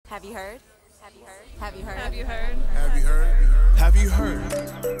Have you heard? Have you heard? Have you heard? Have you heard? Have you heard?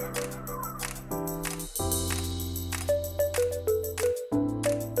 Have you heard?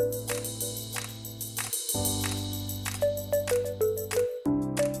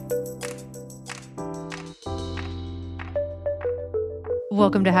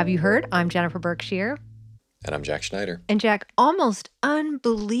 Welcome to Have You Heard? I'm Jennifer Berkshire. And I'm Jack Schneider. And Jack, almost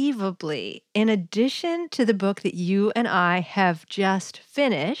unbelievably, in addition to the book that you and I have just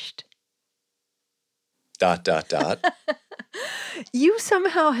finished, ... you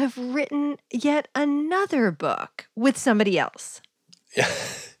somehow have written yet another book with somebody else. Yeah.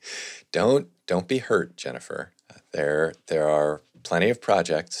 Don't be hurt, Jennifer. There are plenty of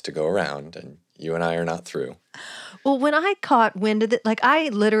projects to go around, and you and I are not through. Well, when I caught wind of it, I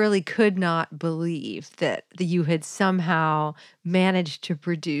literally could not believe that you had somehow managed to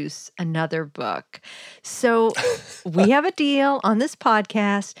produce another book. So we have a deal on this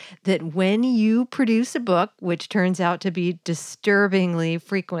podcast that when you produce a book, which turns out to be disturbingly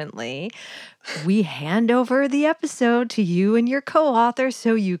frequently, we hand over the episode to you and your co-author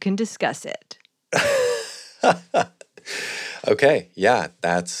so you can discuss it. Okay, yeah,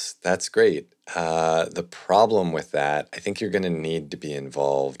 that's great. The problem with that, I think you're going to need to be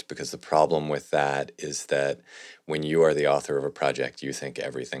involved, because the problem with that is that when you are the author of a project, you think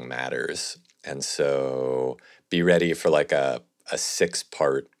everything matters. And so be ready for a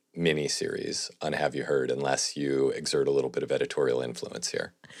 6-part mini-series on Have You Heard, unless you exert a little bit of editorial influence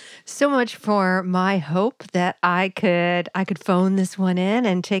here. So much for my hope that I could phone this one in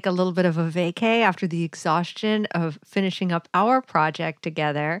and take a little bit of a vacay after the exhaustion of finishing up our project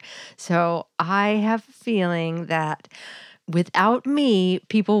together. So I have a feeling that without me,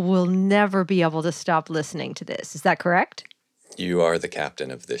 people will never be able to stop listening to this. Is that correct? You are the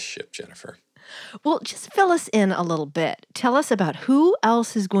captain of this ship, Jennifer. Well, just fill us in a little bit. Tell us about who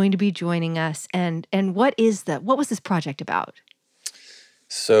else is going to be joining us and what was this project about?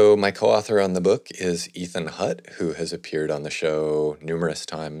 So my co-author on the book is Ethan Hutt, who has appeared on the show numerous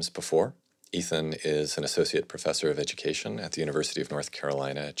times before. Ethan is an associate professor of education at the University of North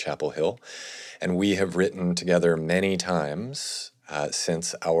Carolina at Chapel Hill, and we have written together many times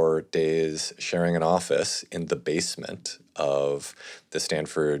since our days sharing an office in the basement of the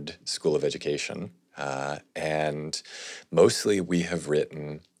Stanford School of Education. And mostly we have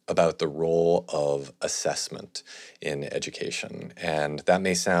written about the role of assessment in education. And that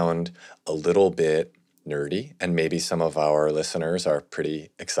may sound a little bit nerdy, and maybe some of our listeners are pretty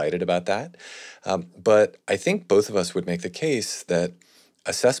excited about that. But I think both of us would make the case that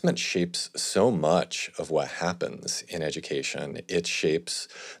assessment shapes so much of what happens in education. It shapes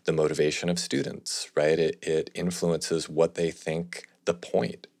the motivation of students, right? It influences what they think the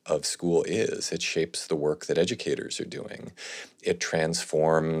point of school is. It shapes the work that educators are doing. It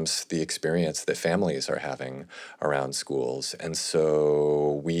transforms the experience that families are having around schools. And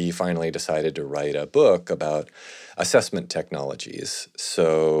so we finally decided to write a book about assessment technologies.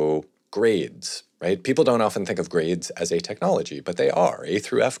 So grades, right? People don't often think of grades as a technology, but they are. A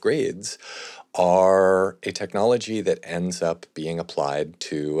through F grades are a technology that ends up being applied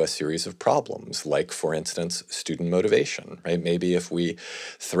to a series of problems, like, for instance, student motivation, right? Maybe if we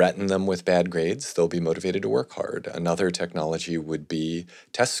threaten them with bad grades, they'll be motivated to work hard. Another technology would be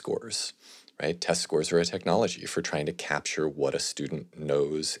test scores, right? Test scores are a technology for trying to capture what a student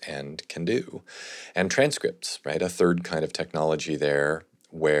knows and can do. And transcripts, right? A third kind of technology there,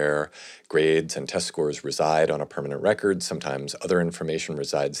 where grades and test scores reside on a permanent record. Sometimes other information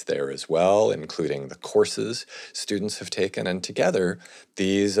resides there as well, including the courses students have taken. And together,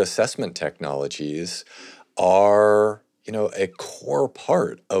 these assessment technologies are, a core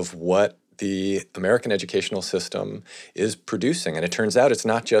part of what the American educational system is producing. And it turns out it's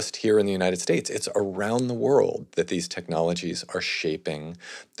not just here in the United States, it's around the world that these technologies are shaping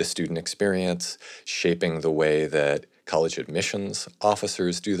the student experience, shaping the way that college admissions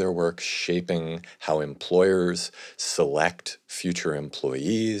officers do their work, shaping how employers select future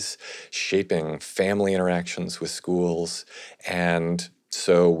employees, shaping family interactions with schools. And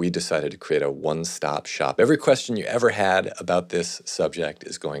so we decided to create a one-stop shop. Every question you ever had about this subject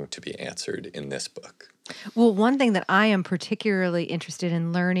is going to be answered in this book. Well, one thing that I am particularly interested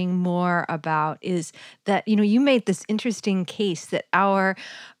in learning more about is that, you made this interesting case that our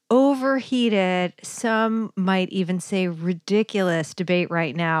overheated, some might even say ridiculous debate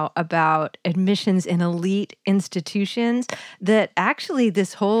right now about admissions in elite institutions, that actually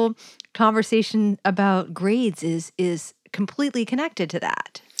this whole conversation about grades is completely connected to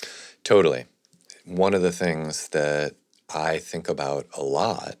that. Totally. One of the things that I think about a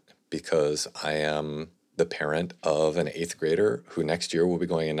lot, because I am the parent of an 8th grader who next year will be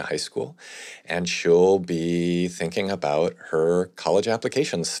going into high school, and she'll be thinking about her college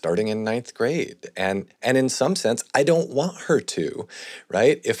applications starting in 9th grade. And in some sense, I don't want her to,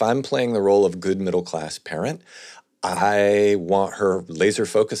 right? If I'm playing the role of good middle-class parent, I want her laser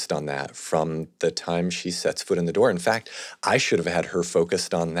focused on that from the time she sets foot in the door. In fact, I should have had her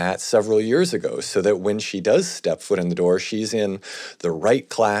focused on that several years ago so that when she does step foot in the door, she's in the right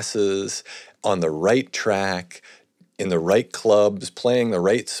classes, on the right track, in the right clubs, playing the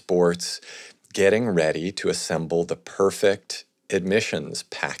right sports, getting ready to assemble the perfect admissions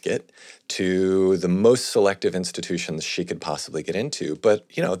packet to the most selective institutions she could possibly get into. But,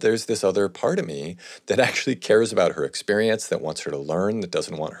 there's this other part of me that actually cares about her experience, that wants her to learn, that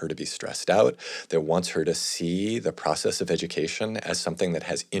doesn't want her to be stressed out, that wants her to see the process of education as something that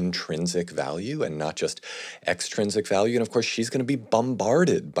has intrinsic value and not just extrinsic value. And of course, she's going to be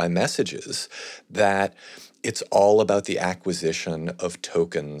bombarded by messages that it's all about the acquisition of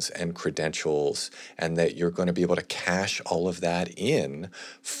tokens and credentials, and that you're going to be able to cash all of that in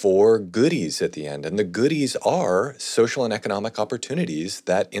for goodies at the end. And the goodies are social and economic opportunities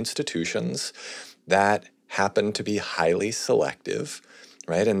that institutions that happen to be highly selective,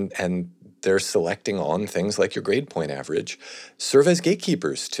 right? And they're selecting on things like your grade point average, serve as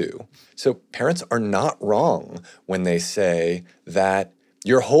gatekeepers too. So parents are not wrong when they say that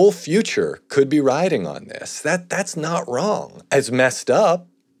your whole future could be riding on this. That's not wrong. It's messed up,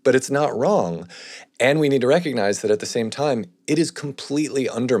 but it's not wrong. And we need to recognize that at the same time, it is completely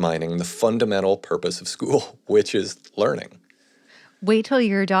undermining the fundamental purpose of school, which is learning. Wait till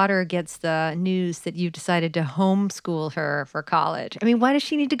your daughter gets the news that you've decided to homeschool her for college. I mean, why does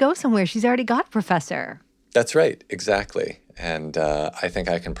she need to go somewhere? She's already got a professor. That's right, exactly. And I think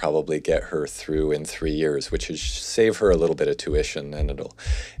I can probably get her through in 3 years, which is save her a little bit of tuition, and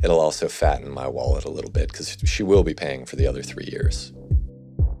it'll also fatten my wallet a little bit because she will be paying for the other 3 years.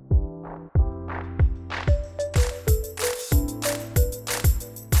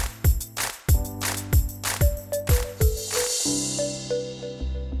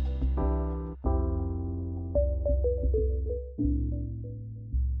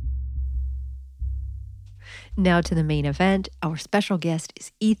 Now to the main event. Our special guest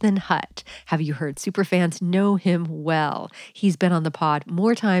is Ethan Hutt. Have you heard? Superfans know him well. He's been on the pod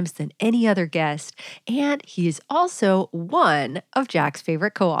more times than any other guest, and he is also one of Jack's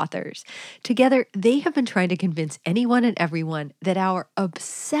favorite co-authors. Together, they have been trying to convince anyone and everyone that our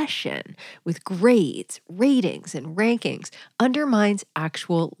obsession with grades, ratings, and rankings undermines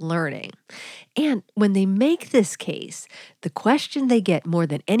actual learning. And when they make this case, the question they get more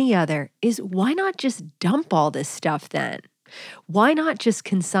than any other is, why not just dump all this stuff then? Why not just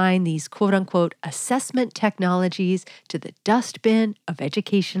consign these quote-unquote assessment technologies to the dustbin of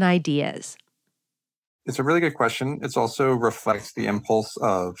education ideas? It's a really good question. It also reflects the impulse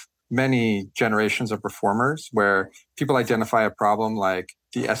of many generations of reformers where people identify a problem like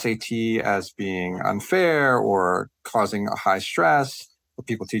the SAT as being unfair or causing a high stress, or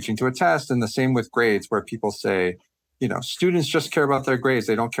people teaching to a test, and the same with grades where people say, students just care about their grades.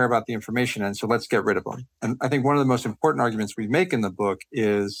 They don't care about the information. And so let's get rid of them. And I think one of the most important arguments we make in the book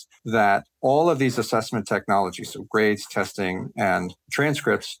is that all of these assessment technologies, so grades, testing, and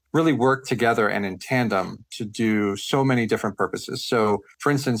transcripts, really work together and in tandem to do so many different purposes. So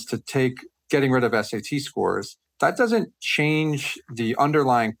for instance, to take getting rid of SAT scores, that doesn't change the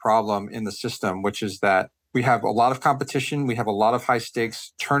underlying problem in the system, which is that we have a lot of competition. We have a lot of high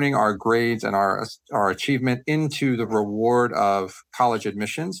stakes, turning our grades and our achievement into the reward of college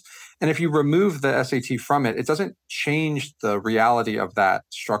admissions. And if you remove the SAT from it, it doesn't change the reality of that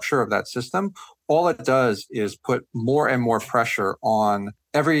structure of that system. All it does is put more and more pressure on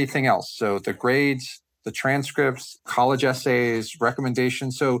everything else. So the grades, the transcripts, college essays,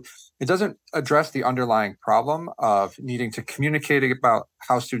 recommendations. So it doesn't address the underlying problem of needing to communicate about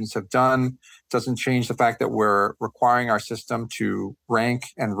how students have done. It doesn't change the fact that we're requiring our system to rank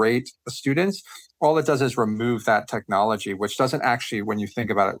and rate the students. All it does is remove that technology, which doesn't actually, when you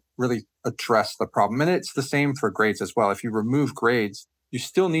think about it, really address the problem. And it's the same for grades as well. If you remove grades, you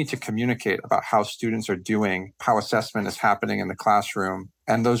still need to communicate about how students are doing, how assessment is happening in the classroom.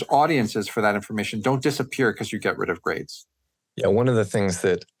 And those audiences for that information don't disappear because you get rid of grades. Yeah, one of the things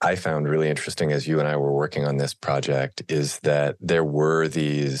that I found really interesting as you and I were working on this project is that there were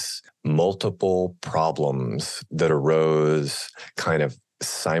these multiple problems that arose kind of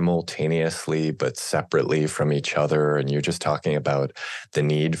simultaneously but separately from each other. And you're just talking about the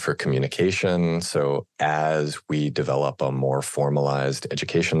need for communication. So as we develop a more formalized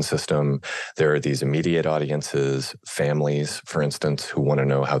education system, there are these immediate audiences, families, for instance, who want to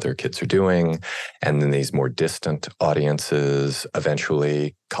know how their kids are doing. And then these more distant audiences,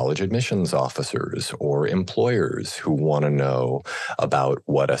 eventually college admissions officers or employers who want to know about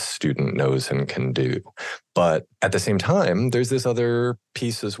what a student knows and can do. But at the same time, there's this other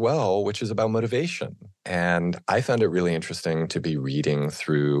piece as well, which is about motivation. And I found it really interesting to be reading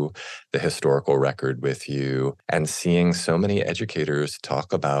through the historical record with you and seeing so many educators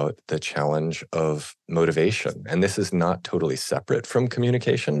talk about the challenge of motivation. And this is not totally separate from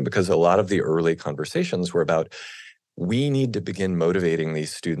communication, because a lot of the early conversations were about, we need to begin motivating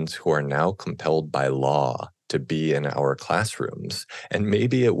these students who are now compelled by law to be in our classrooms. And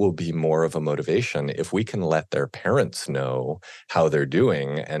maybe it will be more of a motivation if we can let their parents know how they're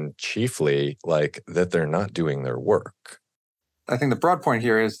doing, and chiefly, like, that they're not doing their work. I think the broad point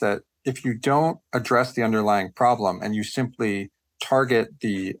here is that if you don't address the underlying problem and you simply target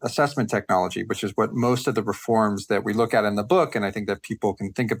the assessment technology, which is what most of the reforms that we look at in the book, and I think that people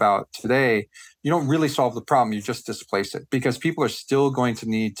can think about today, you don't really solve the problem, you just displace it, because people are still going to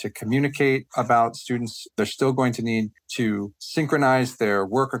need to communicate about students. They're still going to need to synchronize their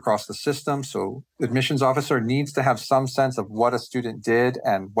work across the system. So the admissions officer needs to have some sense of what a student did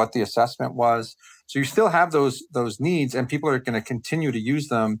and what the assessment was. So you still have those needs, and people are going to continue to use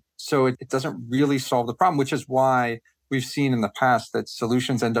them. So it doesn't really solve the problem, which is why we've seen in the past that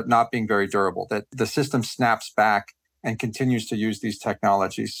solutions end up not being very durable, that the system snaps back and continues to use these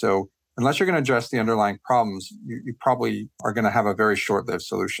technologies. So unless you're going to address the underlying problems, you probably are going to have a very short-lived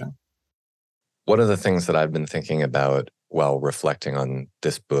solution. One of the things that I've been thinking about while reflecting on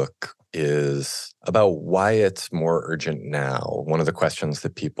this book is about why it's more urgent now. One of the questions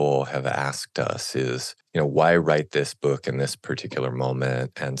that people have asked us is, why write this book in this particular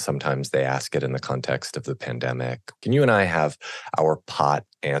moment? And sometimes they ask it in the context of the pandemic. Can you and I have our pot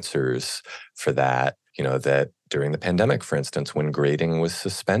answers for that? That during the pandemic, for instance, when grading was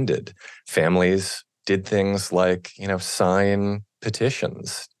suspended, families did things like, sign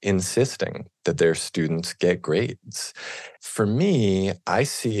petitions insisting that their students get grades. For me, I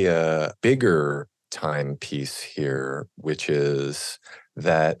see a bigger time piece here, which is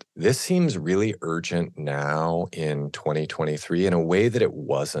that this seems really urgent now in 2023 in a way that it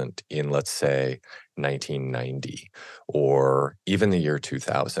wasn't in, let's say, 1990 or even the year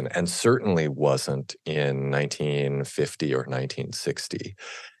 2000, and certainly wasn't in 1950 or 1960.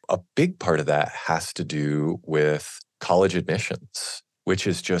 A big part of that has to do with college admissions, which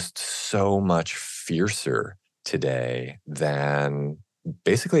is just so much fiercer today than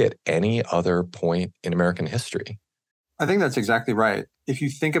basically at any other point in American history. I think that's exactly right. If you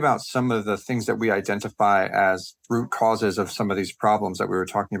think about some of the things that we identify as root causes of some of these problems that we were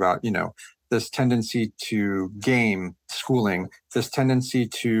talking about, this tendency to game schooling, this tendency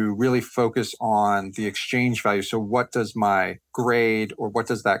to really focus on the exchange value. So what does my grade or what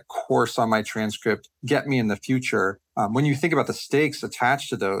does that course on my transcript get me in the future? When you think about the stakes attached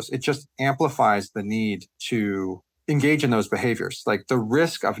to those, it just amplifies the need to engage in those behaviors. Like the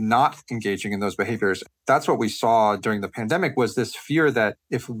risk of not engaging in those behaviors, that's what we saw during the pandemic, was this fear that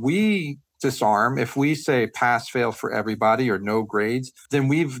if we disarm, if we say pass, fail for everybody or no grades, then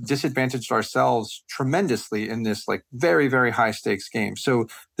we've disadvantaged ourselves tremendously in this like very, very high stakes game. So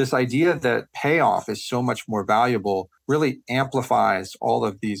this idea that payoff is so much more valuable really amplifies all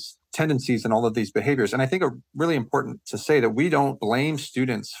of these tendencies and all of these behaviors. And I think it's really important to say that we don't blame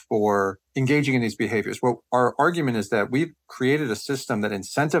students for engaging in these behaviors. What our argument is that we've created a system that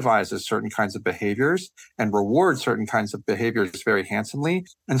incentivizes certain kinds of behaviors and rewards certain kinds of behaviors very handsomely.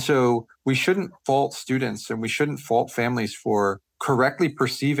 And so we shouldn't fault students and we shouldn't fault families for correctly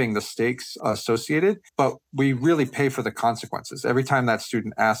perceiving the stakes associated, but we really pay for the consequences. Every time that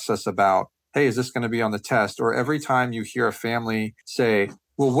student asks us about, hey, is this going to be on the test? Or every time you hear a family say,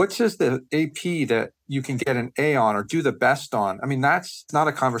 well, what is the AP that you can get an A on or do the best on? I mean, that's not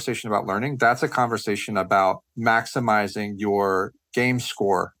a conversation about learning. That's a conversation about maximizing your game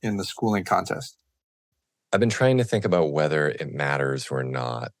score in the schooling contest. I've been trying to think about whether it matters or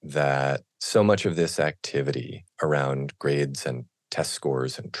not that so much of this activity around grades and test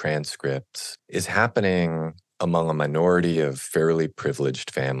scores and transcripts is happening among a minority of fairly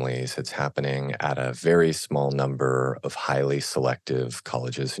privileged families. It's happening at a very small number of highly selective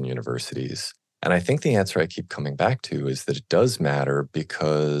colleges and universities. And I think the answer I keep coming back to is that it does matter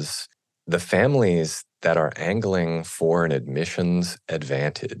because the families that are angling for an admissions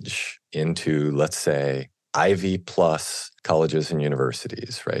advantage into, let's say, Ivy plus colleges and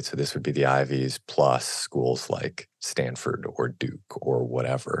universities, right? So this would be the Ivies plus schools like Stanford or Duke or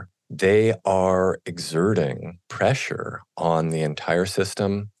whatever. They are exerting pressure on the entire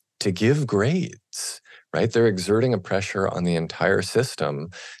system to give grades, right? They're exerting a pressure on the entire system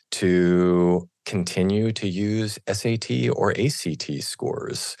to continue to use SAT or ACT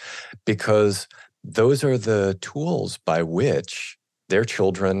scores because those are the tools by which their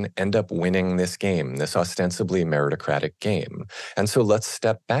children end up winning this game, this ostensibly meritocratic game. And so let's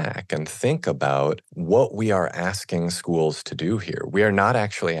step back and think about what we are asking schools to do here. We are not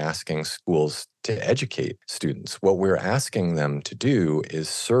actually asking schools to educate students. What we're asking them to do is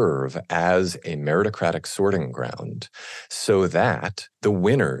serve as a meritocratic sorting ground so that the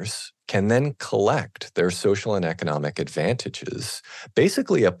winners can then collect their social and economic advantages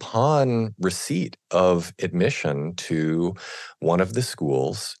basically upon receipt of admission to one of the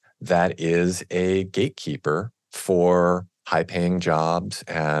schools that is a gatekeeper for high-paying jobs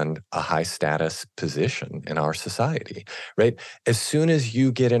and a high-status position in our society, right? As soon as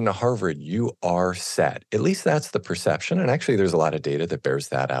you get into Harvard, you are set. At least that's the perception. And actually, there's a lot of data that bears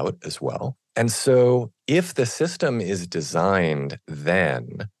that out as well. And so if the system is designed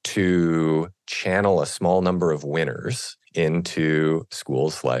then to channel a small number of winners into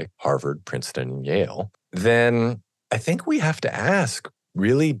schools like Harvard, Princeton, and Yale, then I think we have to ask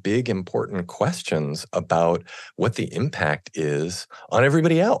really big, important questions about what the impact is on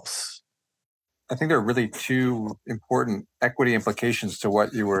everybody else. I think there are really two important equity implications to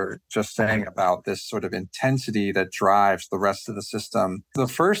what you were just saying about this sort of intensity that drives the rest of the system. The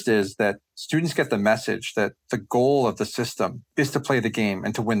first is that students get the message that the goal of the system is to play the game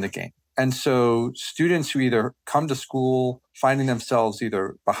and to win the game. And so students who either come to school finding themselves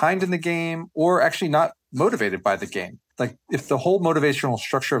either behind in the game or actually not motivated by the game. Like if the whole motivational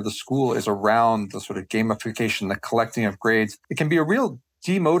structure of the school is around the sort of gamification, the collecting of grades, it can be a real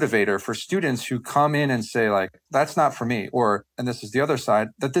demotivator for students who come in and say like, that's not for me. Or, and this is the other side,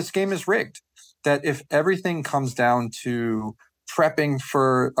 that this game is rigged. That if everything comes down to prepping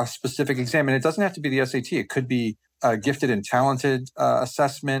for a specific exam, and it doesn't have to be the SAT, it could be a gifted and talented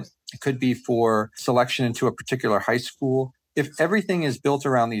assessment. It could be for selection into a particular high school. If everything is built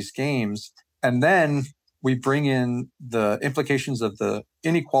around these games, and then we bring in the implications of the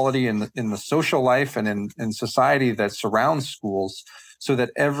inequality in the social life and in society that surrounds schools, so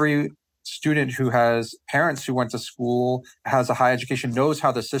that every student who has parents who went to school, has a high education, knows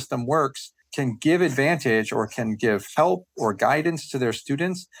how the system works, can give advantage or can give help or guidance to their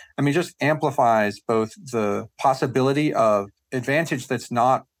students. I mean, just amplifies both the possibility of advantage that's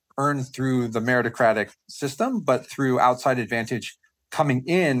not earned through the meritocratic system, but through outside advantage coming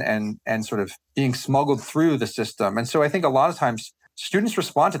in and sort of being smuggled through the system. And so I think a lot of times students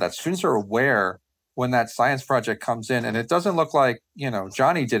respond to that. Students are aware when that science project comes in and it doesn't look like,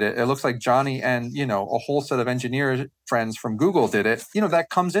 Johnny did it. It looks like Johnny and, a whole set of engineer friends from Google did it, that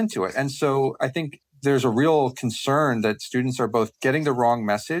comes into it. And so I think there's a real concern that students are both getting the wrong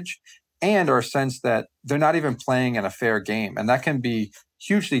message and are sensed that they're not even playing in a fair game. And that can be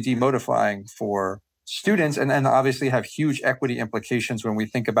hugely demotivating for students and obviously have huge equity implications when we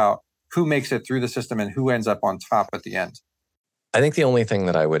think about who makes it through the system and who ends up on top at the end. I think the only thing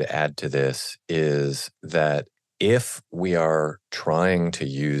that I would add to this is that if we are trying to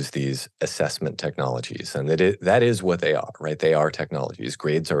use these assessment technologies, and that is what they are, right? They are technologies.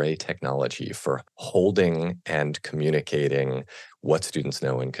 Grades are a technology for holding and communicating what students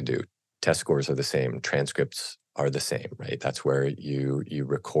know and can do. Test scores are the same. Transcripts are the same, right? That's where you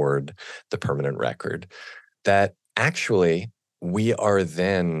record the permanent record. That actually we are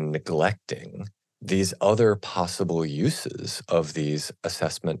then neglecting these other possible uses of these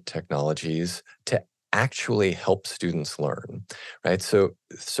assessment technologies to actually help students learn, right? So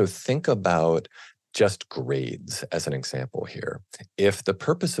think about just grades as an example here. If the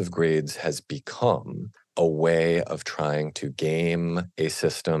purpose of grades has become a way of trying to game a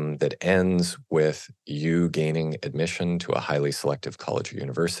system that ends with you gaining admission to a highly selective college or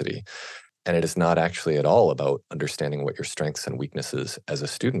university, and it is not actually at all about understanding what your strengths and weaknesses as a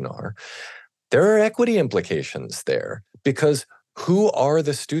student are, there are equity implications there, because who are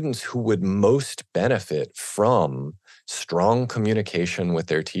the students who would most benefit from strong communication with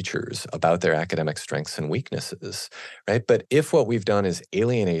their teachers about their academic strengths and weaknesses, right? But if what we've done is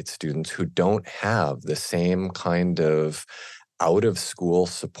alienate students who don't have the same kind of out-of-school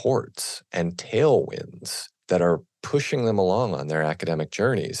supports and tailwinds that are pushing them along on their academic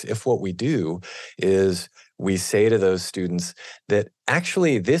journeys, if what we do is we say to those students that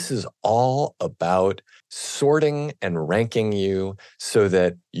actually this is all about sorting and ranking you so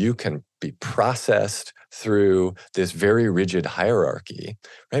that you can be processed through this very rigid hierarchy,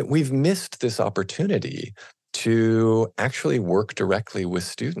 right? We've missed this opportunity to actually work directly with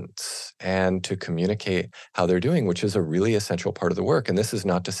students and to communicate how they're doing, which is a really essential part of the work. And this is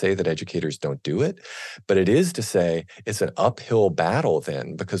not to say that educators don't do it, but it is to say it's an uphill battle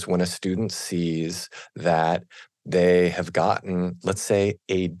then, because when a student sees that they have gotten, let's say,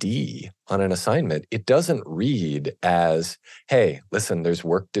 a D on an assignment, it doesn't read as, hey, listen, there's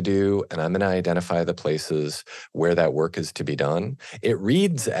work to do, and I'm going to identify the places where that work is to be done. It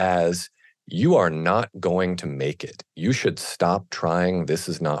reads as, you are not going to make it. You should stop trying. This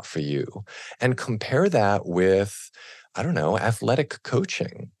is not for you. And compare that with, I don't know, athletic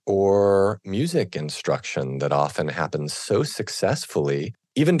coaching or music instruction that often happens so successfully,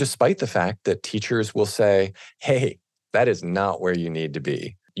 even despite the fact that teachers will say, hey, that is not where you need to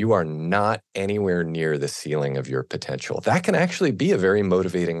be. You are not anywhere near the ceiling of your potential. That can actually be a very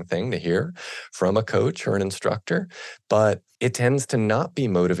motivating thing to hear from a coach or an instructor, but it tends to not be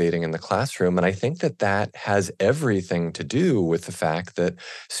motivating in the classroom. And I think that that has everything to do with the fact that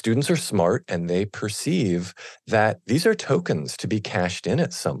students are smart and they perceive that these are tokens to be cashed in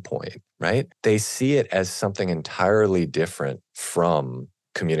at some point, right? They see it as something entirely different from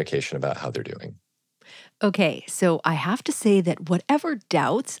communication about how they're doing. Okay, so I have to say that whatever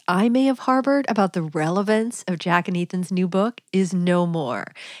doubts I may have harbored about the relevance of Jack and Ethan's new book is no more.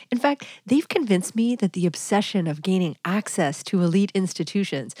 In fact, they've convinced me that the obsession of gaining access to elite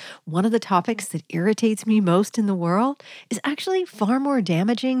institutions, one of the topics that irritates me most in the world, is actually far more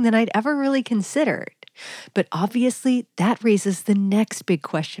damaging than I'd ever really considered. But obviously, that raises the next big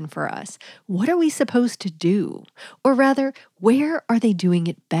question for us. What are we supposed to do? Or rather, where are they doing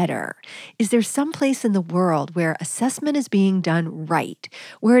it better? Is there some place in the world where assessment is being done right,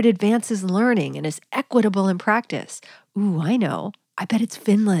 where it advances learning and is equitable in practice? Ooh, I know. I bet it's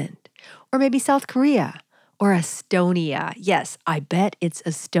Finland. Or maybe South Korea. Or Estonia. Yes, I bet it's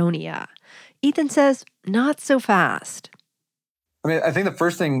Estonia. Ethan says, not so fast. I mean, I think the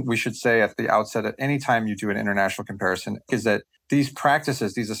first thing we should say at the outset, at any time you do an international comparison, is that these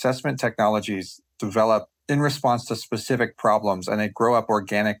practices, these assessment technologies develop in response to specific problems, and they grow up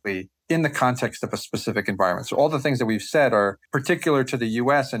organically in the context of a specific environment. So all the things that we've said are particular to the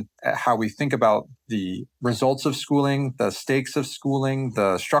US and how we think about the results of schooling, the stakes of schooling,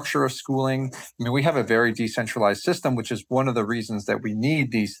 the structure of schooling. I mean, we have a very decentralized system, which is one of the reasons that we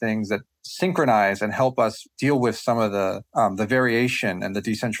need these things that synchronize and help us deal with some of the variation and the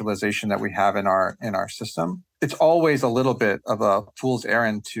decentralization that we have in our system. It's always a little bit of a fool's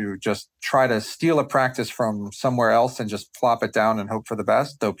errand to just try to steal a practice from somewhere else and just plop it down and hope for the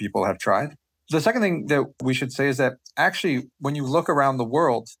best, though people have tried. The second thing that we should say is that actually, when you look around the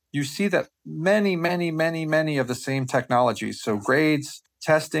world, you see that many of the same technologies, so grades,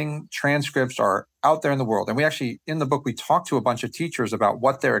 testing, transcripts are out there in the world. And we actually, in the book, we talk to a bunch of teachers about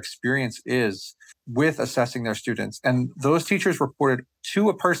what their experience is with assessing their students. And those teachers reported to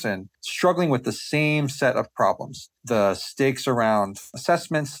a person struggling with the same set of problems. The stakes around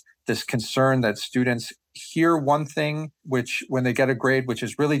assessments, this concern that students hear one thing, which when they get a grade, which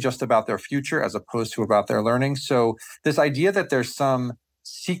is really just about their future as opposed to about their learning. So this idea that there's some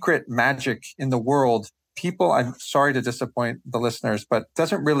secret magic in the world, people, I'm sorry to disappoint the listeners, but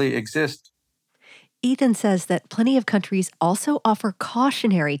doesn't really exist. Ethan says that plenty of countries also offer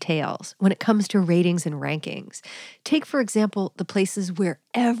cautionary tales when it comes to ratings and rankings. Take, for example, the places where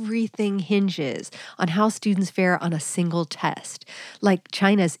everything hinges on how students fare on a single test, like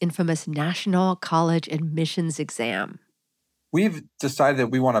China's infamous National College Admissions Exam. We've decided that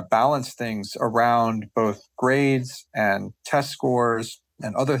we want to balance things around both grades and test scores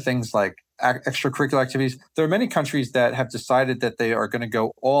and other things like extracurricular activities. There are many countries that have decided that they are going to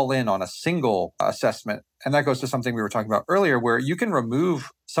go all in on a single assessment. And that goes to something we were talking about earlier, where you can remove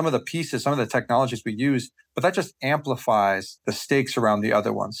some of the pieces, some of the technologies we use, but that just amplifies the stakes around the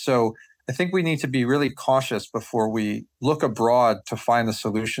other ones. So I think we need to be really cautious before we look abroad to find the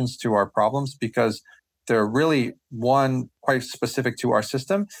solutions to our problems, because they're really, one, quite specific to our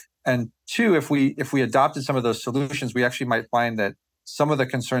system. And two, if we adopted some of those solutions, we actually might find that some of the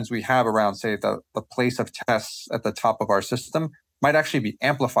concerns we have around, say, the place of tests at the top of our system might actually be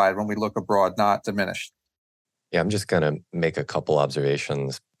amplified when we look abroad, not diminished. Yeah, I'm just going to make a couple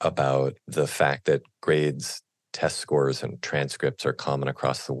observations about the fact that grades, test scores, and transcripts are common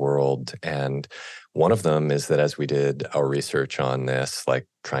across the world. And one of them is that as we did our research on this, like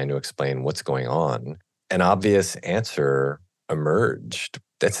trying to explain what's going on, an obvious answer emerged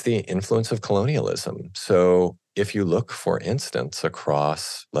That's the influence of colonialism. So if you look, for instance,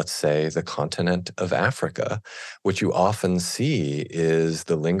 across, let's say, the continent of Africa, what you often see is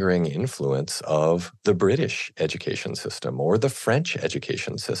the lingering influence of the British education system or the French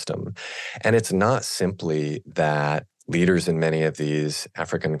education system. And it's not simply that leaders in many of these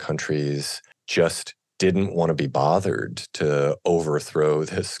African countries just didn't want to be bothered to overthrow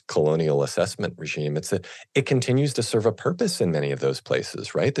this colonial assessment regime. It's that it continues to serve a purpose in many of those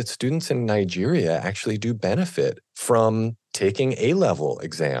places, right? That students in Nigeria actually do benefit from taking A-level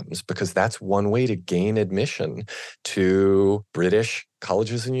exams because that's one way to gain admission to British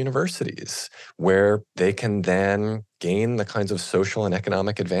colleges and universities, where they can then gain the kinds of social and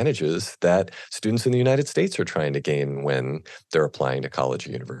economic advantages that students in the United States are trying to gain when they're applying to college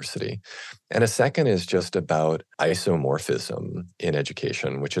or university. And a second is just about isomorphism in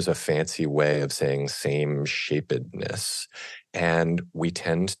education, which is a fancy way of saying same-shapedness. And we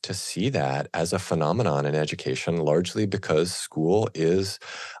tend to see that as a phenomenon in education, largely because school is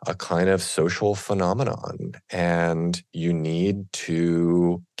a kind of social phenomenon. And you need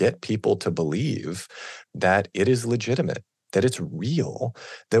to get people to believe that it is legitimate, that it's real,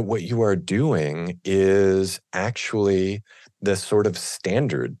 that what you are doing is actually the sort of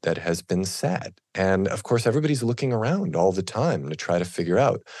standard that has been set. And of course, everybody's looking around all the time to try to figure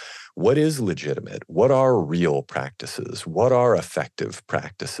out what is legitimate, what are real practices, what are effective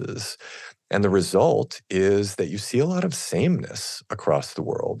practices. And the result is that you see a lot of sameness across the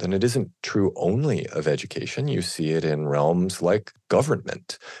world. And it isn't true only of education. You see it in realms like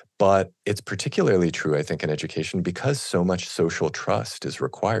government. But it's particularly true, I think, in education because so much social trust is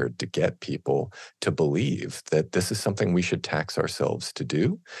required to get people to believe that this is something we should tax ourselves to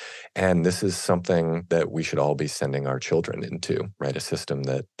do. And this is something that we should all be sending our children into, right? A system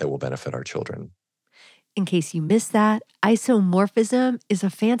that will benefit our children. In case you missed that, isomorphism is a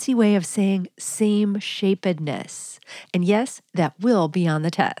fancy way of saying same-shapedness. And yes, that will be on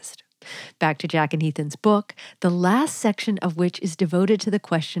the test. Back to Jack and Ethan's book, the last section of which is devoted to the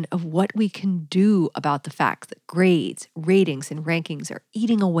question of what we can do about the fact that grades, ratings, and rankings are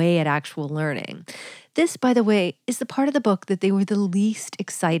eating away at actual learning. This, by the way, is the part of the book that they were the least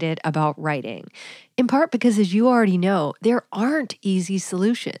excited about writing, in part because, as you already know, there aren't easy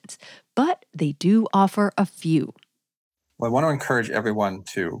solutions, but they do offer a few. Well, I want to encourage everyone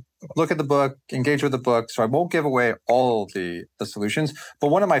to look at the book, engage with the book. So I won't give away all the solutions, but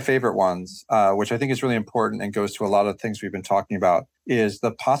one of my favorite ones, which I think is really important and goes to a lot of things we've been talking about, is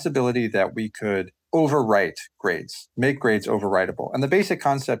the possibility that we could overwrite grades, make grades overwritable. And the basic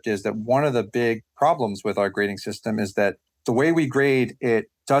concept is that one of the big problems with our grading system is that the way we grade, it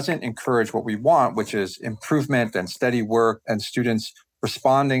doesn't encourage what we want, which is improvement and steady work and students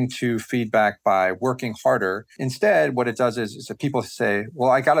responding to feedback by working harder. Instead, what it does is that people say, well,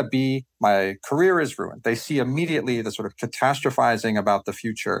 I got a B, my career is ruined. They see immediately the sort of catastrophizing about the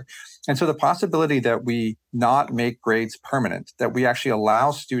future. And so the possibility that we not make grades permanent, that we actually allow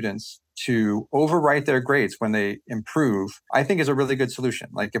students to overwrite their grades when they improve, I think is a really good solution.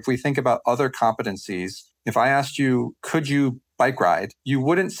 Like if we think about other competencies, if I asked you, could you bike ride? You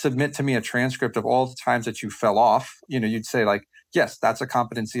wouldn't submit to me a transcript of all the times that you fell off. You'd say like, yes, that's a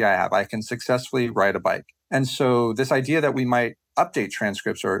competency I have. I can successfully ride a bike. And so this idea that we might update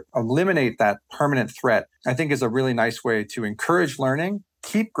transcripts or eliminate that permanent threat, I think is a really nice way to encourage learning,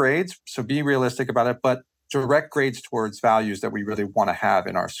 keep grades, so be realistic about it, but direct grades towards values that we really want to have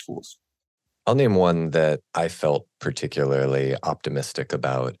in our schools. I'll name one that I felt particularly optimistic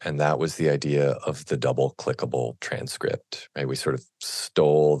about, and that was the idea of the double clickable transcript, right? We sort of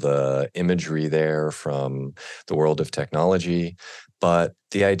stole the imagery there from the world of technology, but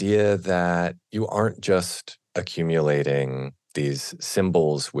the idea that you aren't just accumulating these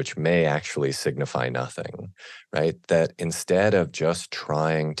symbols which may actually signify nothing, right? That instead of just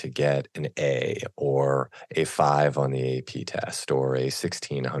trying to get an A or a 5 on the AP test or a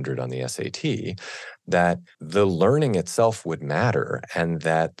 1600 on the SAT, that the learning itself would matter and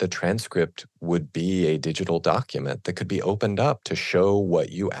that the transcript would be a digital document that could be opened up to show what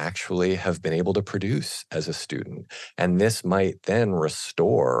you actually have been able to produce as a student. And this might then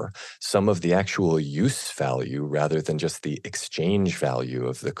restore some of the actual use value rather than just the exchange value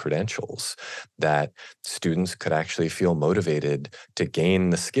of the credentials, that students could actually feel motivated to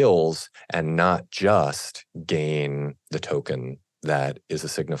gain the skills and not just gain the token that is a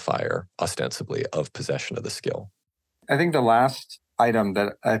signifier, ostensibly, of possession of the skill. I think the last item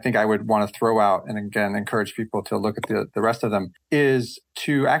that I think I would want to throw out, and again, encourage people to look at the rest of them, is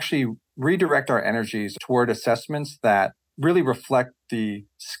to actually redirect our energies toward assessments that really reflect the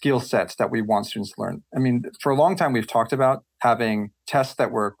skill sets that we want students to learn. I mean, for a long time, we've talked about having tests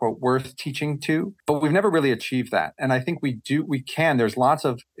that were, quote, worth teaching to, but we've never really achieved that. And I think we can. There's lots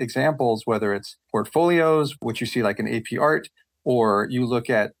of examples, whether it's portfolios, which you see like in AP Art, or you look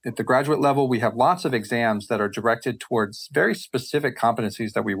at the graduate level, we have lots of exams that are directed towards very specific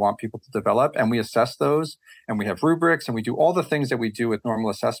competencies that we want people to develop. And we assess those, and we have rubrics, and we do all the things that we do with normal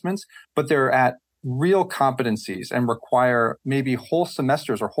assessments, but they're at real competencies and require maybe whole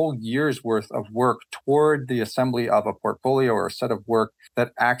semesters or whole years worth of work toward the assembly of a portfolio or a set of work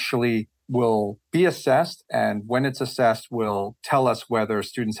that actually will be assessed. And when it's assessed, will tell us whether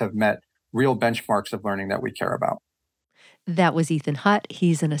students have met real benchmarks of learning that we care about. That was Ethan Hutt.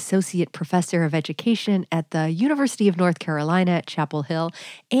 He's an associate professor of education at the University of North Carolina at Chapel Hill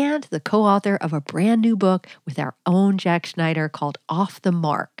and the co-author of a brand new book with our own Jack Schneider called Off the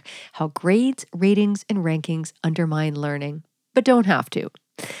Mark: How Grades, Ratings, and Rankings Undermine Learning, but don't have to.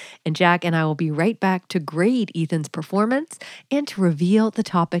 And Jack and I will be right back to grade Ethan's performance and to reveal the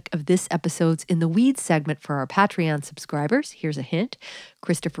topic of this episode's In the Weeds segment for our Patreon subscribers. Here's a hint.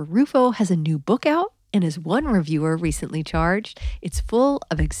 Christopher Rufo has a new book out, and as one reviewer recently charged, it's full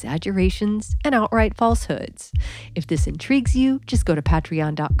of exaggerations and outright falsehoods. If this intrigues you, just go to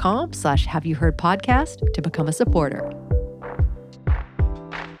patreon.com/haveyouheardpodcast to become a supporter.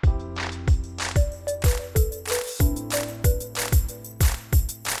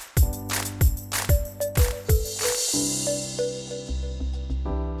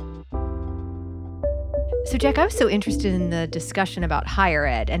 So, Jack, I was so interested in the discussion about higher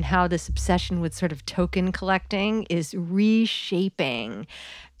ed and how this obsession with sort of token collecting is reshaping,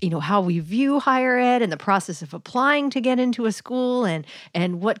 how we view higher ed and the process of applying to get into a school and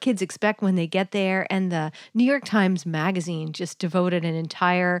what kids expect when they get there. And the New York Times Magazine just devoted an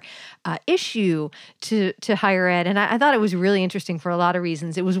entire issue to higher ed. And I thought it was really interesting for a lot of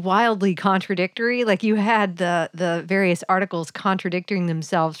reasons. It was wildly contradictory. Like, you had the various articles contradicting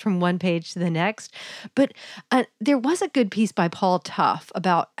themselves from one page to the next. But there was a good piece by Paul Tough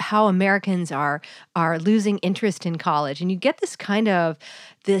about how Americans are losing interest in college. And you get this kind of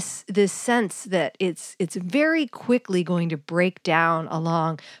this sense that it's very quickly going to break down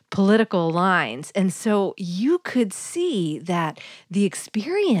along political lines. And so you could see that the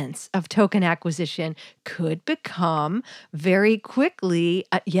experience of token acquisition could become very quickly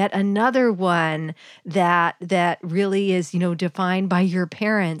yet another one that really is, defined by your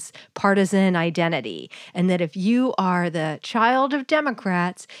parents' partisan identity. And that if you are the child of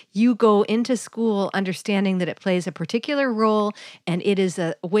Democrats, you go into school understanding that it plays a particular role and it is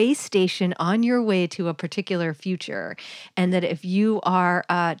a way station on your way to a particular future. And that if you are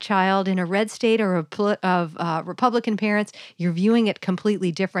a child in a red state or of Republican parents, you're viewing it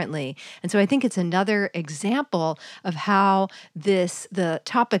completely differently. And so I think it's another example of how the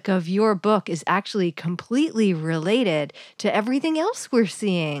topic of your book is actually completely related to everything else we're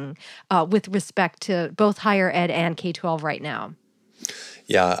seeing with respect to both higher ed and K-12 right now.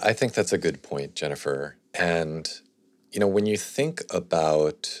 Yeah, I think that's a good point, Jennifer. And when you think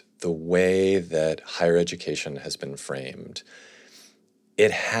about the way that higher education has been framed,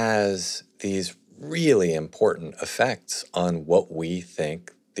 it has these really important effects on what we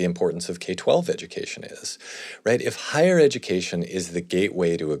think the importance of K-12 education is, right? If higher education is the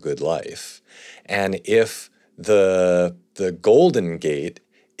gateway to a good life, and if the golden gate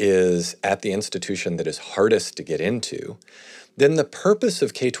is at the institution that is hardest to get into, then the purpose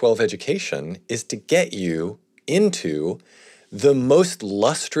of K-12 education is to get you into the most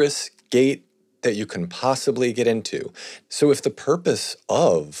lustrous gate that you can possibly get into. So if the purpose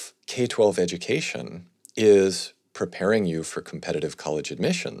of K-12 education is preparing you for competitive college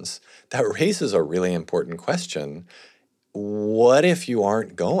admissions, that raises a really important question. What if you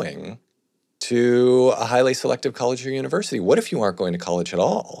aren't going to a highly selective college or university? What if you aren't going to college at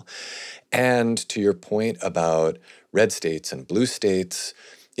all? And to your point about red states and blue states,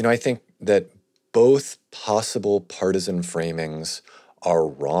 I think that both possible partisan framings are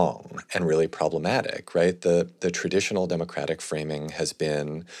wrong and really problematic, right? The traditional democratic framing has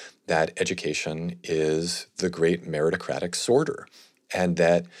been that education is the great meritocratic sorter and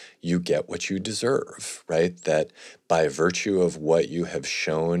that you get what you deserve, right? That by virtue of what you have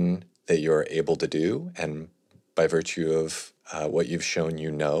shown that you're able to do and by virtue of what you've shown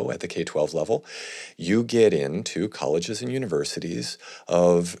at the K-12 level, you get into colleges and universities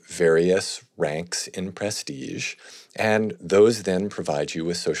of various ranks in prestige, and those then provide you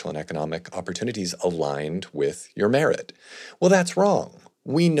with social and economic opportunities aligned with your merit. Well, that's wrong.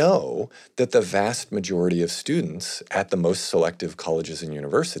 We know that the vast majority of students at the most selective colleges and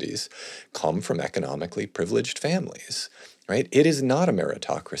universities come from economically privileged families, right? It is not a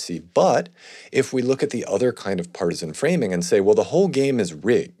meritocracy. But if we look at the other kind of partisan framing and say, well, the whole game is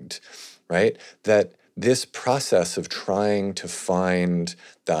rigged, right? That this process of trying to find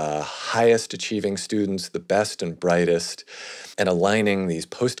the highest achieving students, the best and brightest, and aligning these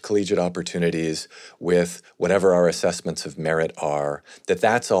post-collegiate opportunities with whatever our assessments of merit are,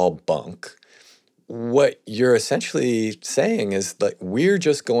 that's all bunk. What you're essentially saying is that we're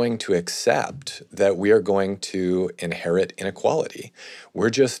just going to accept that we are going to inherit inequality. We're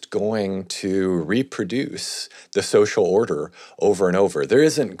just going to reproduce the social order over and over. There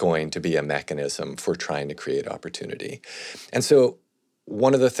isn't going to be a mechanism for trying to create opportunity. And so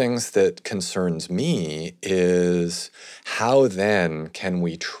one of the things that concerns me is how then can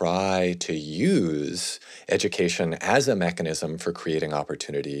we try to use education as a mechanism for creating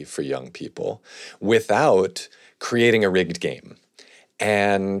opportunity for young people without creating a rigged game.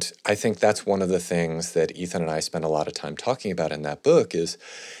 And I think that's one of the things that Ethan and I spend a lot of time talking about in that book is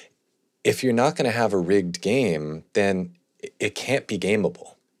if you're not going to have a rigged game, then it can't be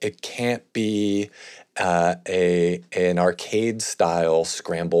gameable. It can't be an arcade-style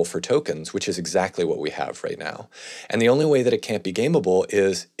scramble for tokens, which is exactly what we have right now. And the only way that it can't be gameable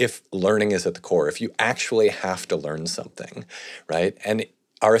is if learning is at the core, if you actually have to learn something, right? And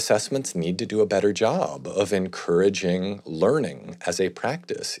our assessments need to do a better job of encouraging learning as a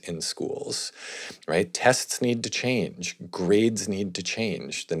practice in schools, right? Tests need to change. Grades need to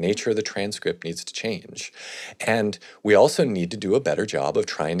change. The nature of the transcript needs to change. And we also need to do a better job of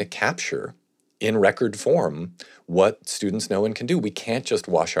trying to capture in record form what students know and can do. We can't just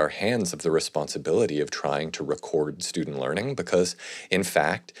wash our hands of the responsibility of trying to record student learning because, in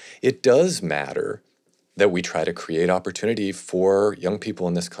fact, it does matter that we try to create opportunity for young people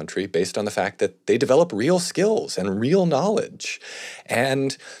in this country based on the fact that they develop real skills and real knowledge,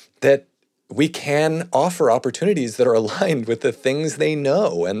 and that we can offer opportunities that are aligned with the things they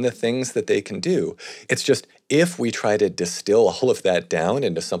know and the things that they can do. It's just if we try to distill all of that down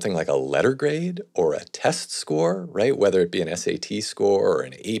into something like a letter grade or a test score, right, whether it be an SAT score or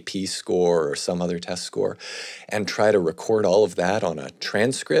an AP score or some other test score, and try to record all of that on a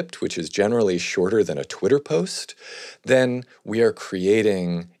transcript, which is generally shorter than a Twitter post, then we are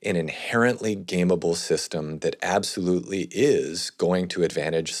creating an inherently gameable system that absolutely is going to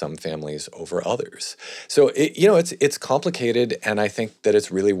advantage some families over others. So, it's complicated, and I think that it's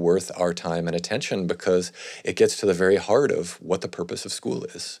really worth our time and attention because it gets to the very heart of what the purpose of school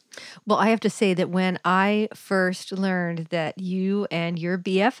is. Well, I have to say that when I first learned that you and your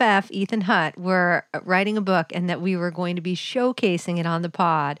BFF, Ethan Hutt, were writing a book and that we were going to be showcasing it on the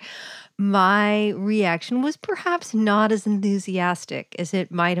pod, my reaction was perhaps not as enthusiastic as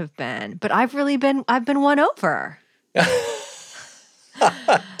it might have been. But I've been won over.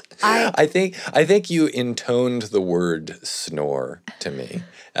 I think you intoned the word snore to me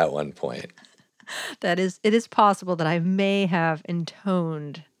at one point. It is possible that I may have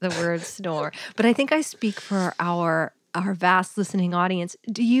intoned the word snore, but I think I speak for our vast listening audience.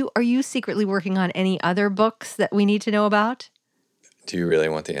 Are you secretly working on any other books that we need to know about? Do you really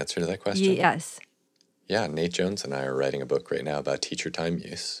want the answer to that question? Yes. Yeah, Nate Jones and I are writing a book right now about teacher time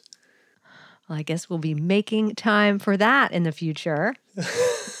use. Well, I guess we'll be making time for that in the future.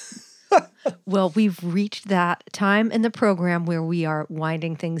 Well, we've reached that time in the program where we are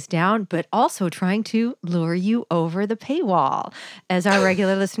winding things down, but also trying to lure you over the paywall. As our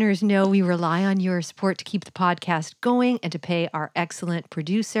regular listeners know, we rely on your support to keep the podcast going and to pay our excellent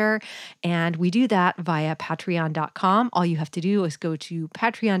producer. And we do that via patreon.com. All you have to do is go to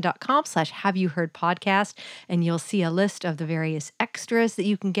patreon.com/haveyouheardpodcast, and you'll see a list of the various extras that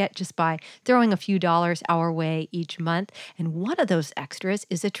you can get just by throwing a few dollars our way each month. And one of those extras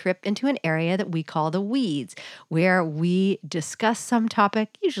is a trip into an area that we call the weeds, where we discuss some topic,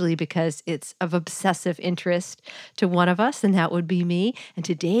 usually because it's of obsessive interest to one of us, and that would be me. And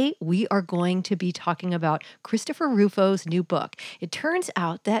today we are going to be talking about Christopher Rufo's new book. It turns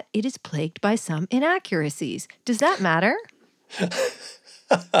out that it is plagued by some inaccuracies. Does that matter?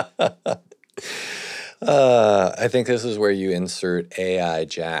 I think this is where you insert AI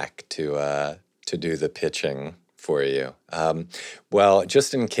Jack to do the pitching for you. Well,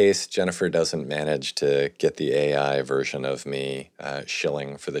 just in case Jennifer doesn't manage to get the AI version of me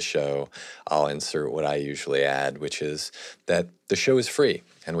shilling for the show, I'll insert what I usually add, which is that the show is free,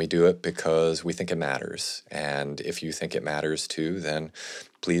 and we do it because we think it matters. And if you think it matters too, then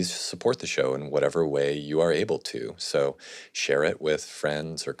please support the show in whatever way you are able to. So share it with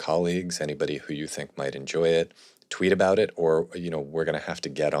friends or colleagues, anybody who you think might enjoy it. Tweet about it, or we're going to have to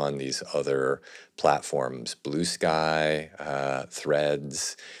get on these other platforms, Blue Sky,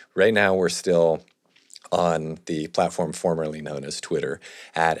 Threads. Right now we're still on the platform formerly known as Twitter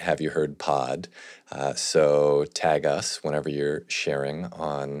at Have You Heard Pod. So tag us whenever you're sharing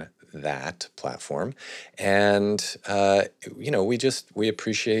on that platform. And, we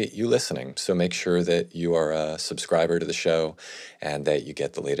appreciate you listening. So make sure that you are a subscriber to the show and that you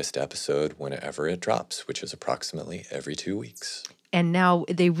get the latest episode whenever it drops, which is approximately every 2 weeks. And now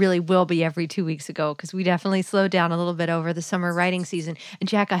they really will be every 2 weeks ago, because we definitely slowed down a little bit over the summer writing season. And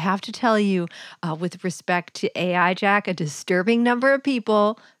Jack, I have to tell you, with respect to AI, Jack, a disturbing number of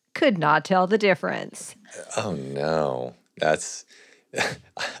people could not tell the difference. Oh no, that's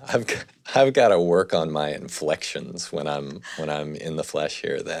I've got to work on my inflections when I'm in the flesh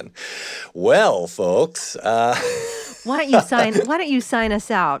here. Then, well, folks, why don't you sign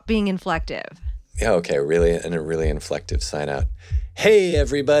us out, being inflective? Yeah, okay, a really inflective sign out. Hey,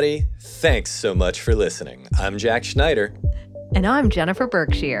 everybody! Thanks so much for listening. I'm Jack Schneider. And I'm Jennifer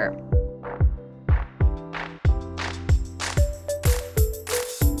Berkshire.